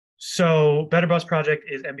So Better Bus Project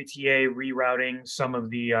is MBTA rerouting some of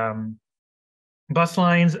the bus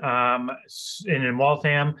lines. And in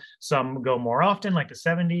Waltham, some go more often, like the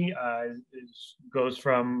 70 goes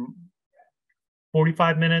from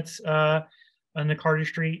 45 minutes on the Carter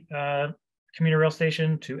Street commuter rail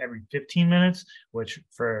station to every 15 minutes, which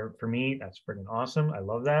for me, that's freaking awesome. I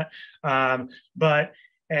love that. But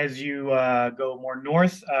as you go more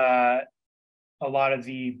north, a lot of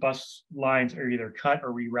the bus lines are either cut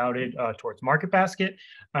or rerouted towards Market Basket.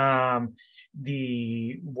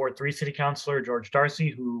 The Ward 3 City Councilor, George Darcy,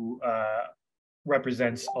 who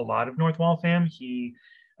represents a lot of North Waltham, he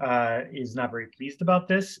is not very pleased about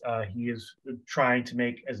this. He is trying to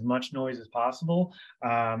make as much noise as possible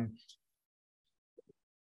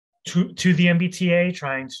to the MBTA,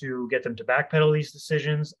 trying to get them to backpedal these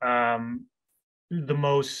decisions. The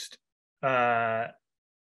most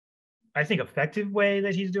I think effective way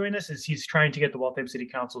that he's doing this is he's trying to get the Waltham City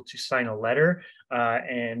Council to sign a letter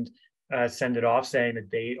and send it off saying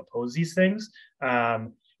that they oppose these things,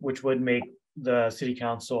 which would make the City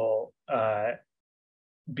Council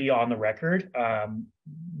be on the record.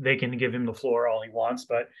 They can give him the floor all he wants,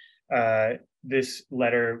 but this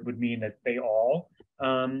letter would mean that they all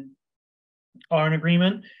are in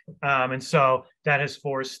agreement. And so that has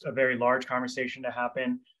forced a very large conversation to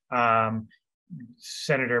happen.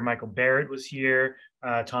 Senator Michael Barrett was here.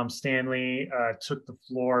 Tom Stanley took the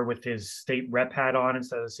floor with his state rep hat on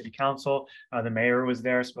instead of the city council. The mayor was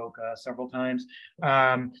there, spoke several times,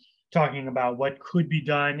 talking about what could be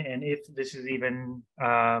done and if this is even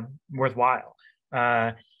worthwhile.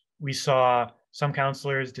 We saw some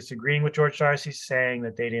councilors disagreeing with George Darcy, saying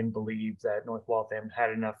that they didn't believe that North Waltham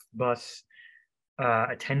had enough bus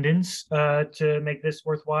attendance to make this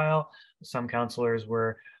worthwhile. Some councilors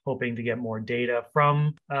were hoping to get more data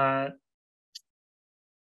from the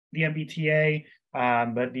MBTA,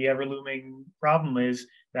 but the ever-looming problem is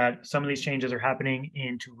that some of these changes are happening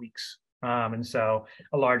in 2 weeks. And so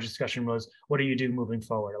a large discussion was, what do you do moving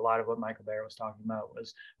forward? A lot of what Michael Barrett was talking about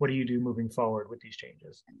was, what do you do moving forward with these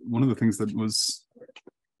changes? One of the things that was,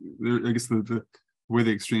 I guess the way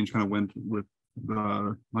the exchange kind of went with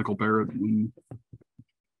Michael Barrett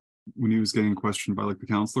when he was getting questioned by like the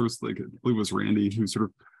councilors, like I believe it was Randy who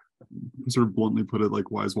sort of bluntly put it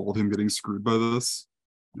like, why is Waltham getting screwed by this?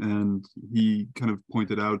 And he kind of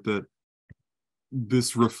pointed out that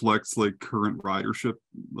this reflects like current ridership,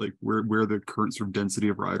 like where the current sort of density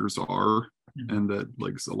of riders are, and that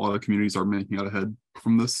like a lot of communities are making out ahead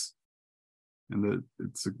from this, and that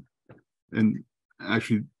and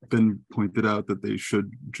actually then pointed out that they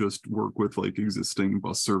should just work with like existing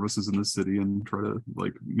bus services in the city and try to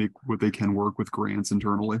like make what they can work with grants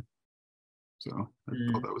internally. So I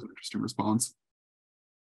thought that was an interesting response.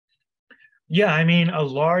 Yeah, I mean, a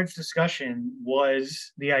large discussion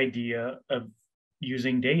was the idea of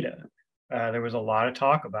using data. There was a lot of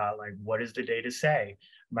talk about like, what does the data say?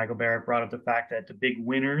 Michael Barrett brought up the fact that the big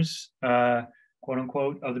winners, quote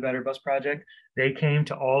unquote, of the Better Bus Project, they came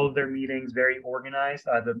to all of their meetings very organized.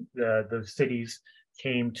 The cities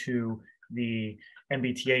came to the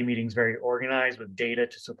MBTA meetings very organized with data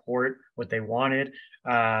to support what they wanted.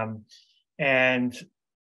 And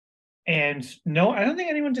no, I don't think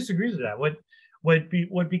anyone disagrees with that.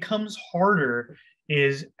 What becomes harder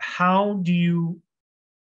is, how do you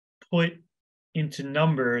put into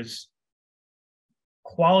numbers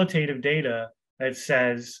qualitative data that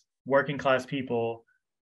says working class people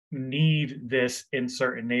need this in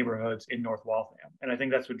certain neighborhoods in North Waltham? And I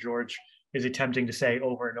think that's what George is attempting to say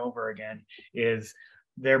over and over again, is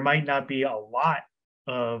there might not be a lot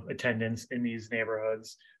of attendance in these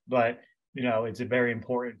neighborhoods, but it's very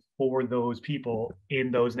important for those people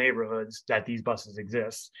in those neighborhoods that these buses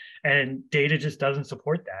exist. And data just doesn't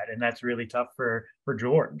support that. And that's really tough for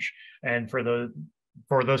George and for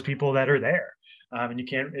those people that are there. And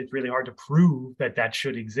it's really hard to prove that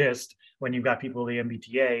should exist when you've got people in the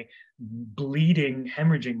MBTA bleeding,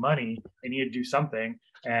 hemorrhaging money. They need to do something.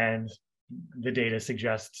 And the data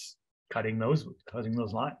suggests cutting those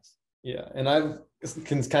lines. Yeah, and I've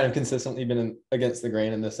kind of consistently been against the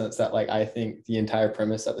grain in the sense that, like, I think the entire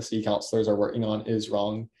premise that the city councilors are working on is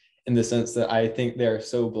wrong, in the sense that I think they're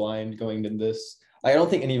so blind going into this. I don't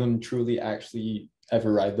think any of them truly actually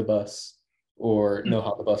ever ride the bus or know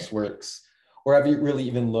how the bus works, or have really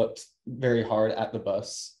even looked very hard at the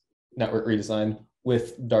bus network redesign.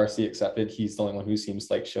 With Darcy accepted, he's the only one who seems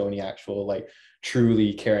like show any actual like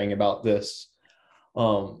truly caring about this.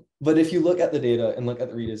 But if you look at the data and look at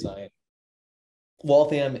the redesign,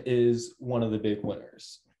 Waltham is one of the big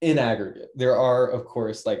winners in aggregate. There are, of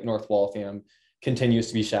course, like North Waltham continues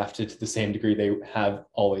to be shafted to the same degree they have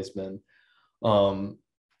always been.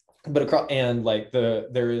 but across, and like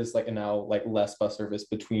there is like now like less bus service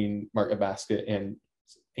between Market Basket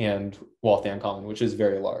and Waltham Common, which is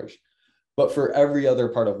very large. But for every other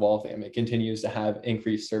part of Waltham, it continues to have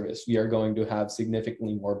increased service. We are going to have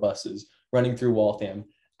significantly more buses running through Waltham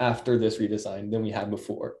after this redesign than we had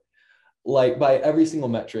before. Like by every single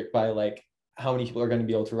metric, by like how many people are going to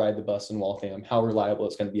be able to ride the bus in Waltham, how reliable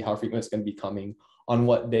it's going to be, how frequent it's going to be coming, on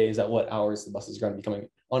what days, at what hours the bus is going to be coming.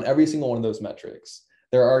 On every single one of those metrics,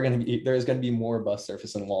 there is going to be more bus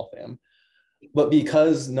surface in Waltham. But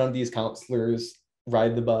because none of these counselors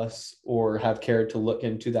ride the bus or have cared to look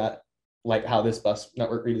into that, like how this bus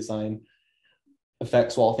network redesign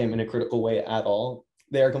affects Waltham in a critical way at all,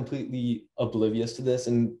 they are completely oblivious to this.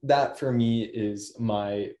 And that for me is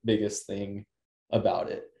my biggest thing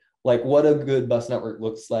about it. Like what a good bus network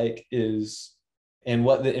looks like is, and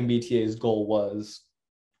what the MBTA's goal was,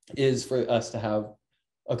 is for us to have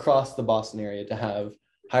across the Boston area to have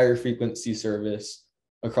higher frequency service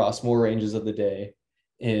across more ranges of the day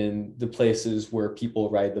in the places where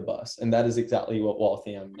people ride the bus. And that is exactly what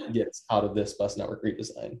Waltham gets out of this bus network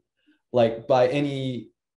redesign. Like by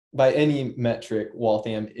any metric,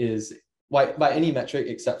 Waltham is, by any metric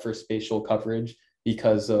except for spatial coverage,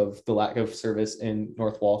 because of the lack of service in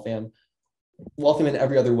North Waltham, Waltham in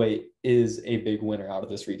every other way is a big winner out of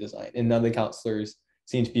this redesign. And none of the counselors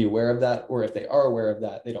seem to be aware of that, or if they are aware of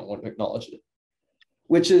that, they don't want to acknowledge it,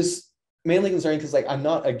 which is mainly concerning because like I'm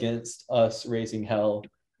not against us raising hell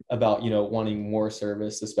about, you know, wanting more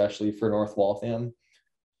service, especially for North Waltham.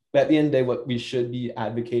 But at the end of the day, what we should be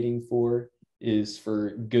advocating for is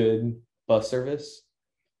for good bus service.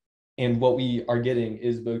 And what we are getting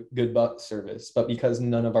is good bus service. But because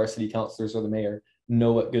none of our city councilors or the mayor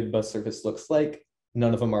know what good bus service looks like,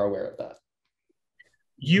 none of them are aware of that.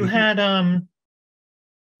 You had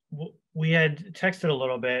we had texted a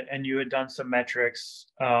little bit, and you had done some metrics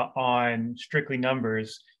on strictly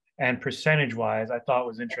numbers and percentage wise. I thought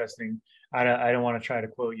was interesting. I don't want to try to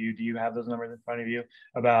quote you. Do you have those numbers in front of you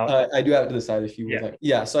about? I do have to decide if you would Yeah. like.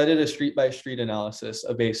 Yeah, so I did a street by street analysis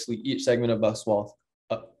of basically each segment of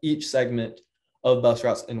each segment of bus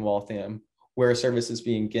routes in Waltham, where service is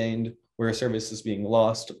being gained, where service is being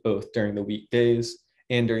lost, both during the weekdays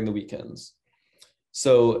and during the weekends.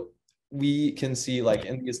 So we can see like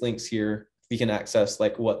in these links here, we can access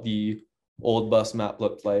like what the old bus map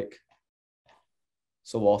looked like.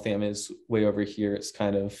 So Waltham is way over here. It's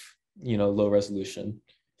kind of, you know, low resolution.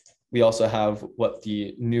 We also have what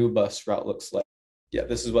the new bus route looks like. Yeah,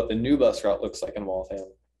 this is what the new bus route looks like in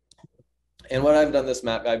Waltham. And when I've done this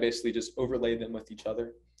map, I basically just overlay them with each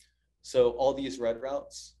other. So all these red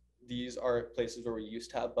routes, these are places where we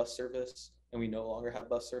used to have bus service and we no longer have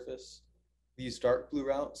bus service. These dark blue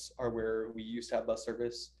routes are where we used to have bus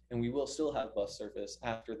service and we will still have bus service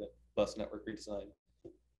after the bus network redesign.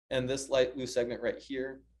 And this light blue segment right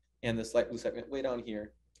here and this light blue segment way down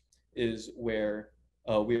here is where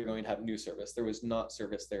we are going to have new service. There was not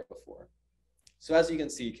service there before. So as you can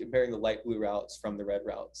see, comparing the light blue routes from the red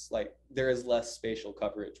routes, like there is less spatial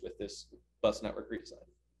coverage with this bus network redesign.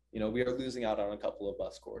 You know, we are losing out on a couple of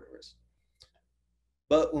bus corridors.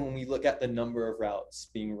 But when we look at the number of routes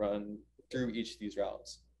being run through each of these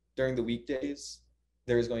routes, during the weekdays,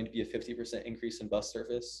 there is going to be a 50% increase in bus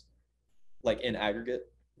service, like in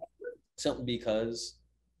aggregate, simply because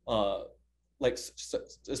like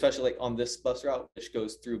especially like on this bus route, which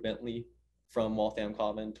goes through Bentley from Waltham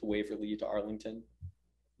Common to Waverly to Arlington,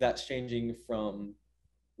 that's changing from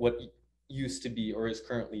what used to be or is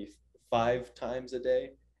currently 5 times a day.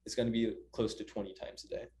 It's going to be close to 20 times a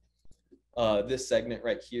day. This segment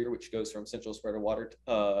right here, which goes from Central Square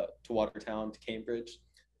to Watertown to Cambridge,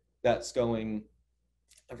 that's going,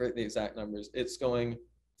 I forget the exact numbers, it's going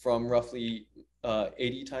from roughly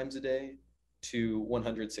 80 times a day to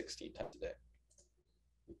 116 times a day.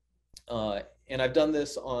 And I've done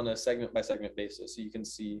this on a segment by segment basis. So you can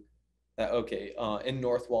see that, okay, in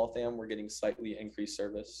North Waltham, we're getting slightly increased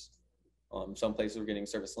service. Some places we're getting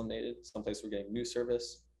service eliminated, some places we're getting new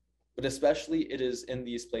service. But especially it is in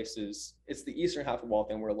these places, it's the eastern half of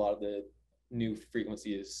Waltham where a lot of the new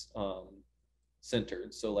frequency is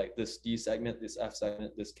centered. So like this D segment, this F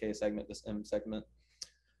segment, this K segment, this M segment,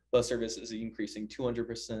 bus service is increasing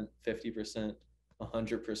 200%, 50%,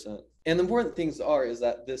 100%. And the important things is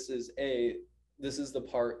that this is the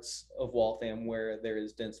parts of Waltham where there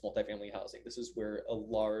is dense multifamily housing. This is where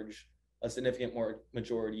a significant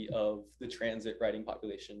majority of the transit riding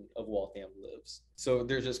population of Waltham lives. So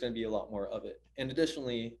there's just going to be a lot more of it. And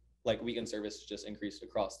additionally, like weekend service just increased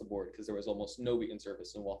across the board because there was almost no weekend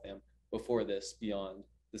service in Waltham before this beyond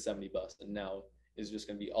the 70 bus, and now is just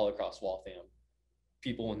going to be all across Waltham.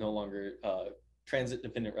 People will no longer transit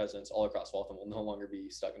dependent residents all across Waltham will no longer be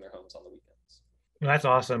stuck in their homes on the weekends. That's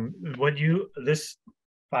awesome. This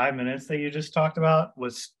 5 minutes that you just talked about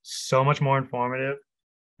was so much more informative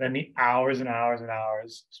than the hours and hours and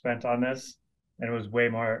hours spent on this. And it was way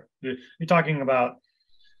more, you're talking about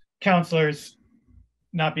counselors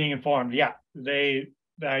not being informed. Yeah,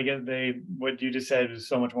 I guess what you just said was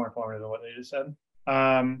so much more informative than what they just said.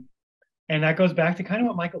 And that goes back to kind of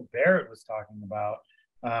what Michael Barrett was talking about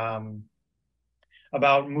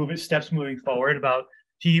steps moving forward, about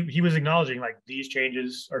he was acknowledging like these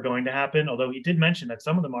changes are going to happen, although he did mention that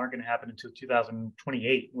some of them aren't going to happen until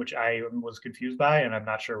 2028, which I was confused by, and I'm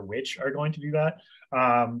not sure which are going to do that.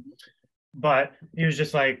 But he was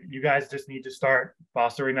just like, you guys just need to start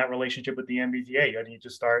fostering that relationship with the MBTA. You need to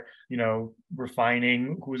start,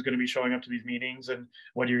 refining who's going to be showing up to these meetings and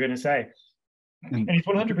what you're going to say. And he's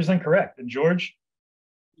 100% correct. And George,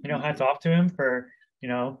 hats off to him for,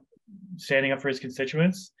 standing up for his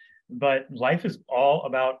constituents. But life is all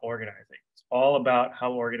about organizing. It's all about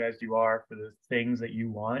how organized you are for the things that you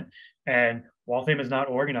want. And Waltham is not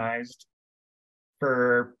organized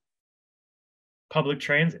for public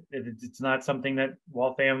transit. It's not something that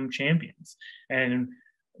Waltham champions. And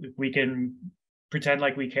we can pretend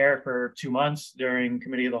like we care for 2 months during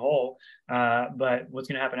committee of the whole, but what's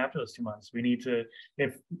going to happen after those 2 months? We need to,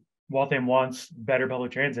 if Waltham wants better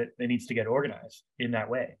public transit, it needs to get organized in that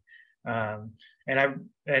way. And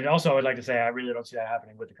also I would like to say I really don't see that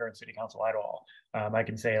happening with the current city council at all. I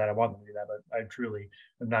can say that I want them to do that, but I truly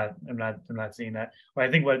am not seeing that. But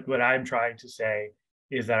I think what I'm trying to say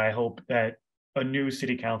is that I hope that a new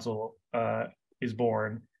city council is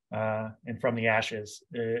born, and from the ashes,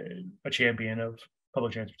 a champion of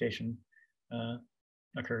public transportation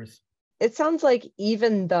occurs. It sounds like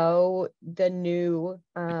even though the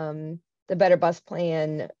Better Bus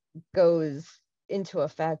Plan goes into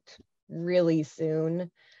effect really soon,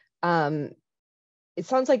 it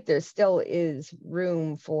sounds like there still is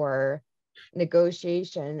room for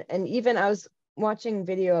negotiation. And even I was watching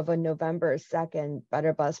video of a November 2nd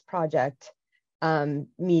Better Bus Project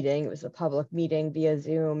meeting. It was a public meeting via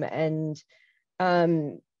Zoom, and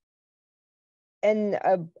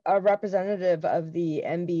a representative of the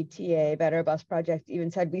MBTA Better Bus Project even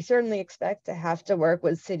said, we certainly expect to have to work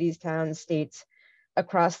with cities, towns, states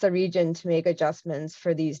across the region to make adjustments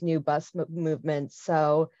for these new bus movements.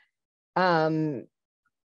 So as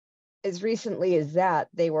recently as that,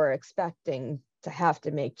 they were expecting to have to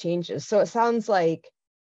make changes. So it sounds like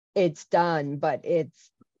it's done, but it's,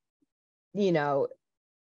 I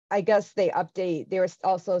guess they were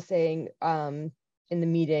also saying in the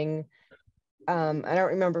meeting, I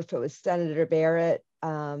don't remember if it was Senator Barrett,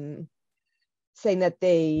 saying that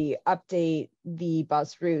they update the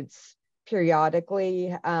bus routes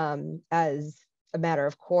periodically as a matter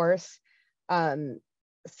of course,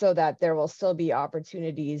 so that there will still be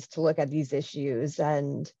opportunities to look at these issues.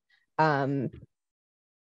 And, so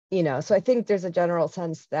I think there's a general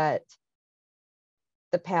sense that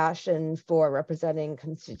the passion for representing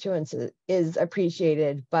constituents is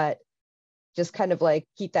appreciated, but just kind of like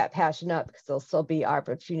keep that passion up, because there'll still be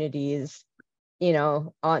opportunities,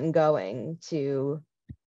 ongoing to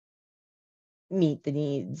meet the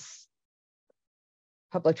needs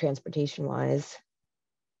public transportation wise.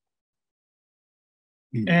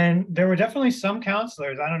 And there were definitely some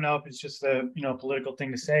counselors, I don't know if it's just a political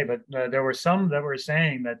thing to say, but there were some that were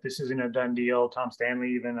saying that this isn't a done deal. Tom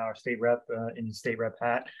Stanley, even our state rep in his state rep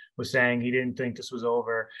hat, was saying he didn't think this was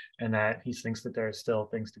over and that he thinks that there's still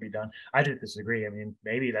things to be done. I didn't disagree. I mean,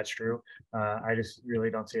 maybe that's true. I just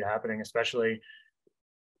really don't see it happening, especially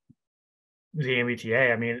the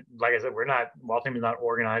MBTA. I mean, like I said, Waltham is not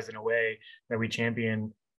organized in a way that we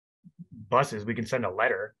champion buses. We can send a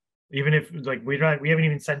letter. Even if we haven't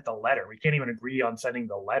even sent the letter, we can't even agree on sending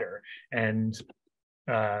the letter, and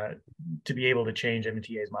to be able to change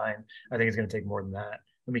MBTA's mind, I think it's going to take more than that,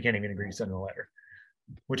 and we can't even agree to send a letter,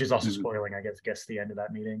 which is also spoiling, I guess, the end of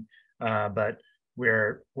that meeting. But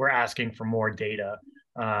we're asking for more data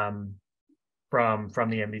from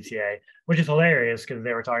the MBTA, which is hilarious because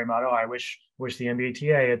they were talking about, I wish the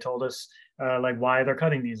MBTA had told us why they're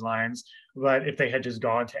cutting these lines. But if they had just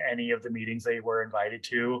gone to any of the meetings they were invited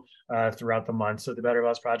to throughout the months of the Better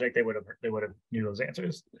Bus Project, they would have knew those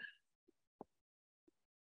answers.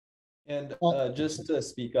 And just to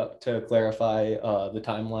speak up to clarify the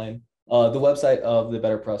timeline, the website of the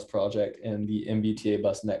Better Bus Project and the MBTA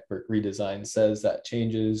bus network redesign says that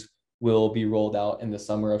changes will be rolled out in the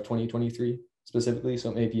summer of 2023 specifically,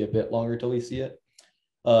 so it may be a bit longer till we see it.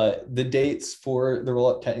 The dates for the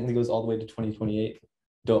rollout technically goes all the way to 2028.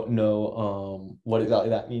 Don't know what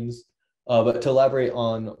exactly that means. But to elaborate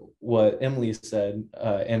on what Emily said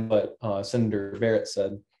and what Senator Barrett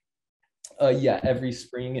said, yeah, every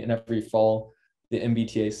spring and every fall, the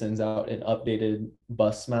MBTA sends out an updated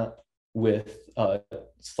bus map with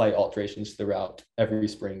slight alterations to the route every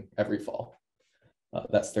spring, every fall.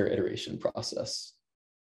 That's their iteration process.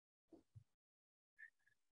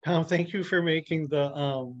 Tom, thank you for making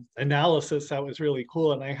the analysis. That was really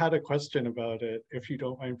cool. And I had a question about it, if you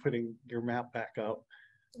don't mind putting your map back up.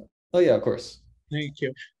 Oh yeah, of course. Thank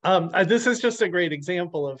you. This is just a great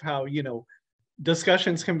example of how, you know,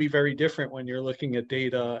 discussions can be very different when you're looking at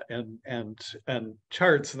data and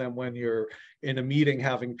charts than when you're in a meeting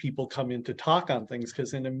having people come in to talk on things,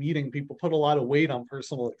 because in a meeting people put a lot of weight on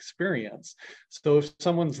personal experience. So if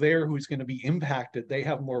someone's there who's going to be impacted, they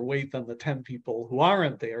have more weight than the 10 people who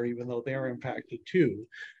aren't there, even though they're impacted too.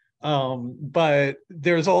 But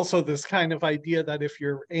there's also this kind of idea that if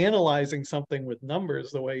you're analyzing something with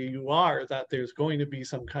numbers the way you are, that there's going to be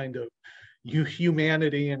some kind of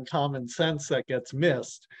humanity and common sense that gets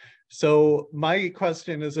missed. So my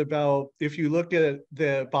question is about, if you look at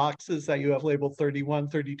the boxes that you have labeled 31,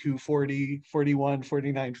 32, 40, 41,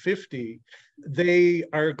 49, 50, they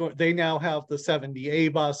now have the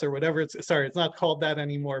 70A bus or whatever it's not called that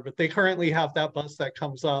anymore, but they currently have that bus that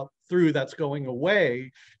comes up through that's going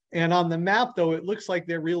away. And on the map, though, it looks like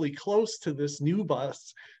they're really close to this new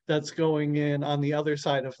bus that's going in on the other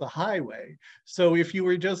side of the highway. So if you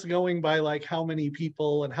were just going by like how many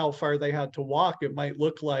people and how far they had to walk, it might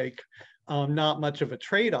look like not much of a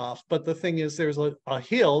trade-off. But the thing is, there's a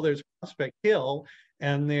hill, there's Prospect Hill,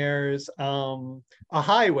 and there's a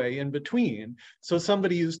highway in between. So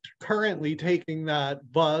somebody who's currently taking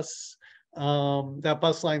that bus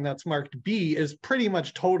line that's marked B is pretty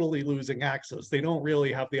much totally losing access. They don't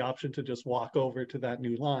really have the option to just walk over to that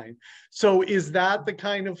new line. So is that the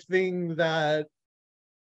kind of thing that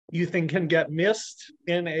you think can get missed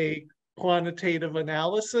in a quantitative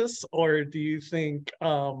analysis? Or do you think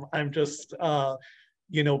I'm just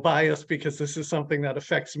biased because this is something that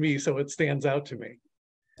affects me, so it stands out to me?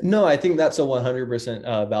 No, I think that's a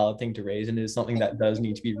 100% valid thing to raise, and it is something that does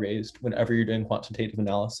need to be raised whenever you're doing quantitative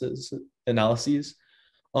analyses.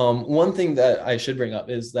 One thing that I should bring up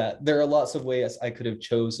is that there are lots of ways I could have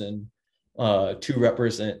chosen to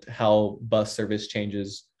represent how bus service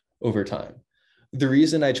changes over time. The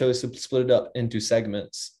reason I chose to split it up into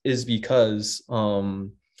segments is because,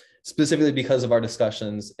 specifically because of our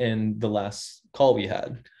discussions in the last call we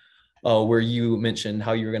had. Where you mentioned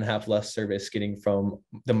how you were going to have less service getting from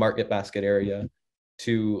the Market Basket area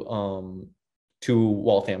to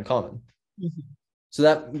Waltham Common. Mm-hmm. So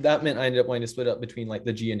that meant I ended up wanting to split up between like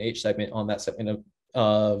the G and H segment on that segment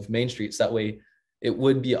of Main Streets. That way it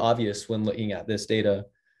would be obvious when looking at this data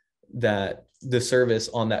that the service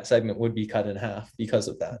on that segment would be cut in half because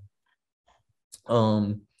of that.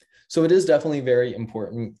 So it is definitely very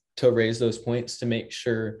important to raise those points to make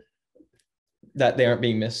sure that they aren't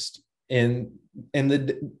being missed in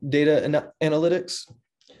the data analytics,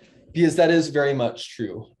 because that is very much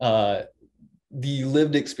true. The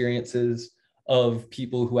lived experiences of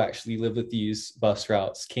people who actually live with these bus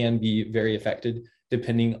routes can be very affected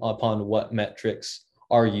depending upon what metrics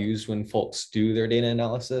are used when folks do their data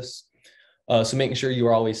analysis. So making sure you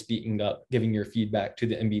are always speaking up, giving your feedback to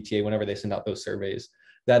the MBTA whenever they send out those surveys.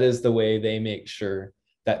 That is the way they make sure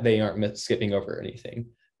that they aren't skipping over anything.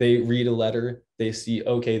 They read a letter, they see,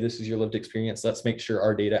 okay, this is your lived experience. Let's make sure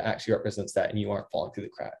our data actually represents that and you aren't falling through the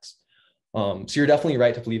cracks. So you're definitely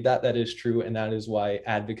right to believe that. That is true. And that is why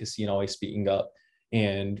advocacy and always speaking up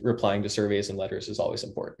and replying to surveys and letters is always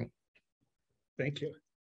important. Thank you.